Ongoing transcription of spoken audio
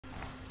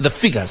the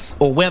figures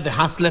or where the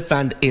Hustler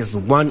Fund is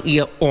 1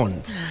 year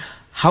on,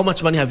 how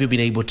much money have you been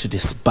able to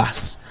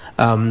disburse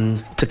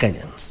to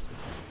Kenyans?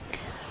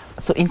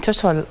 So in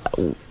total,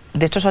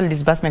 the total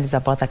disbursement is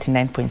about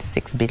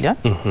 39.6 billion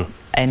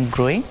and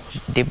growing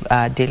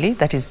daily.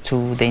 That is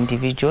to the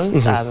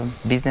individuals, to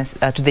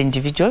the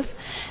individuals.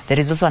 There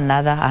is also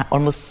another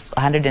almost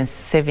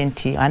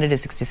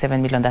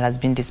 167 million that has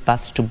been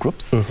disbursed to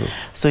groups.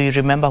 So you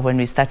remember when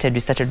we started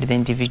with the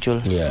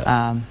individual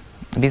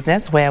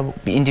business, where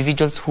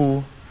individuals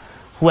who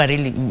are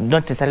really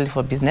not necessarily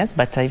for business,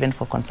 but even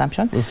for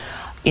consumption.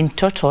 In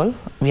total,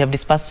 we have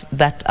disbursed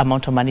that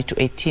amount of money to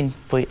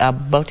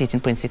about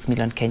 18.6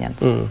 million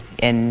Kenyans.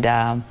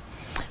 And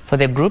for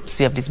the groups,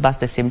 we have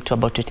disbursed the same to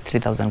about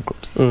 23,000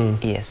 groups.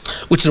 Yes.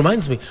 Which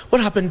reminds me,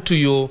 what happened to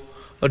your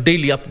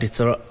daily updates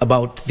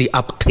about the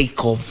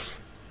uptake of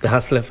the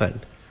Hustler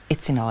Fund?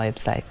 It's in our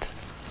website.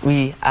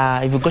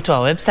 If you go to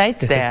our website,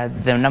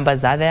 the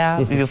numbers are there.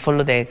 If you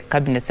follow the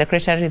cabinet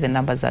secretary, the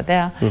numbers are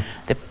there.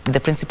 The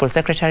principal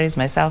secretaries,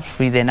 myself,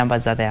 the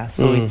numbers are there.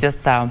 So it's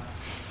just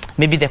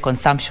maybe the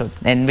consumption,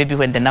 and maybe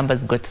when the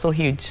numbers got so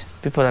huge,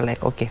 people are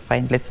like, okay,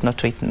 fine, let's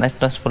not wait, let's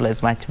not follow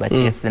as much. But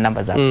yes, the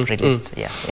numbers are released. Yeah.